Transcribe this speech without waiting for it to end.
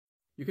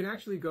You can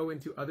actually go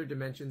into other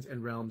dimensions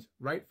and realms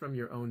right from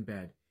your own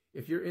bed.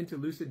 If you're into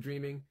lucid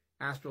dreaming,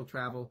 astral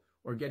travel,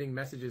 or getting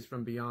messages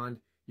from beyond,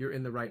 you're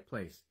in the right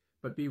place.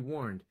 But be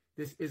warned,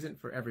 this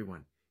isn't for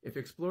everyone. If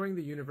exploring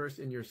the universe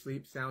in your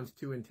sleep sounds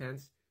too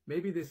intense,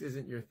 maybe this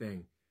isn't your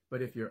thing.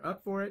 But if you're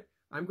up for it,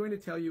 I'm going to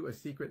tell you a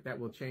secret that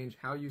will change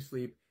how you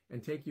sleep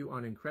and take you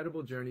on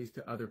incredible journeys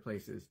to other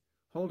places.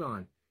 Hold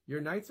on,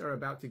 your nights are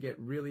about to get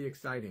really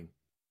exciting.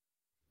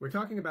 We're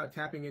talking about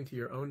tapping into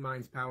your own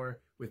mind's power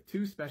with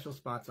two special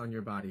spots on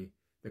your body,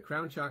 the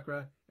crown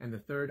chakra and the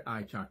third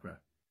eye chakra.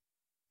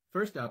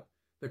 First up,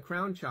 the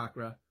crown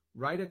chakra,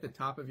 right at the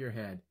top of your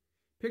head.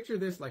 Picture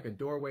this like a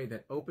doorway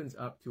that opens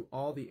up to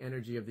all the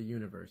energy of the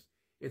universe.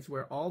 It's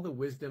where all the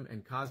wisdom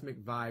and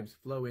cosmic vibes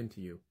flow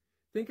into you.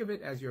 Think of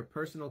it as your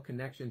personal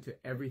connection to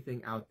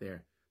everything out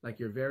there, like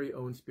your very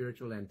own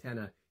spiritual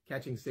antenna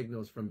catching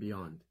signals from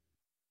beyond.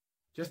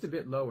 Just a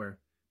bit lower,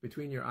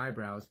 between your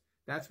eyebrows,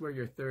 that's where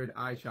your third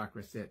eye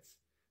chakra sits.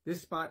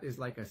 This spot is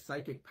like a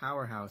psychic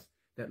powerhouse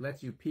that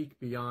lets you peek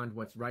beyond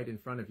what's right in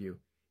front of you.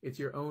 It's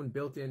your own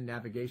built-in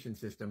navigation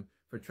system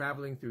for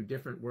traveling through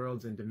different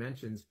worlds and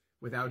dimensions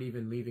without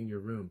even leaving your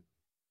room.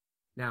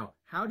 Now,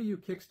 how do you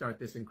kickstart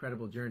this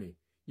incredible journey?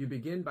 You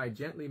begin by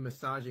gently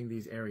massaging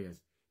these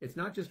areas. It's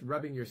not just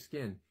rubbing your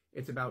skin,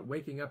 it's about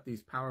waking up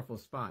these powerful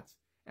spots.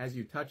 As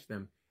you touch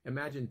them,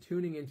 imagine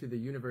tuning into the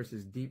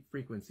universe's deep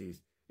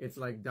frequencies. It's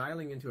like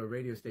dialing into a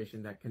radio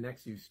station that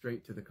connects you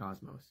straight to the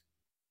cosmos.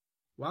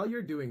 While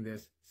you're doing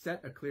this,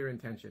 set a clear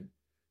intention.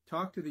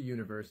 Talk to the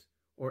universe,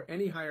 or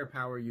any higher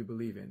power you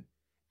believe in.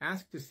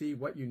 Ask to see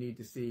what you need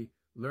to see,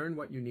 learn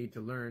what you need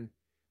to learn.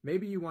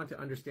 Maybe you want to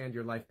understand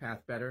your life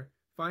path better,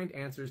 find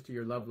answers to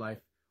your love life,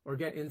 or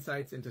get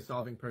insights into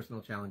solving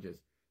personal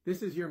challenges.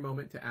 This is your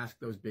moment to ask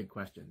those big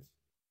questions.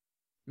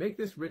 Make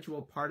this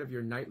ritual part of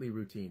your nightly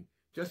routine,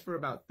 just for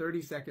about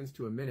 30 seconds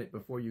to a minute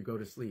before you go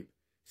to sleep.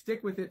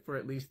 Stick with it for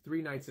at least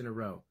 3 nights in a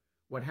row.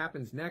 What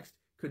happens next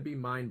could be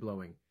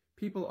mind-blowing.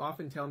 People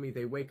often tell me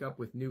they wake up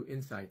with new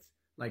insights,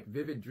 like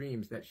vivid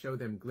dreams that show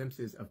them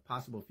glimpses of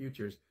possible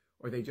futures,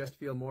 or they just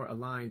feel more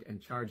aligned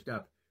and charged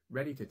up,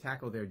 ready to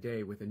tackle their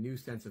day with a new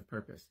sense of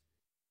purpose.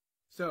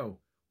 So,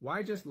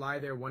 why just lie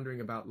there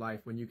wondering about life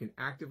when you can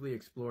actively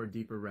explore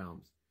deeper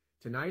realms?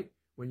 Tonight,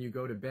 when you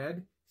go to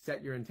bed,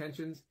 set your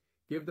intentions,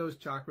 give those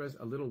chakras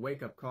a little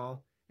wake-up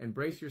call, and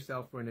brace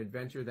yourself for an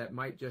adventure that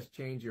might just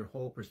change your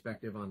whole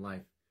perspective on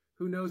life.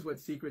 Who knows what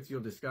secrets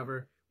you'll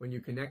discover when you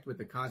connect with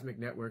the cosmic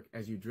network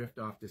as you drift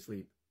off to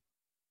sleep?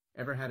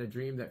 Ever had a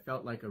dream that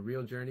felt like a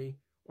real journey,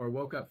 or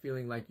woke up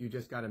feeling like you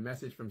just got a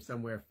message from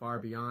somewhere far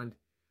beyond?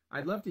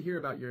 I'd love to hear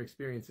about your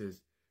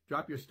experiences.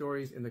 Drop your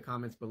stories in the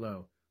comments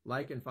below.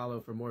 Like and follow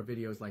for more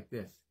videos like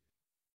this.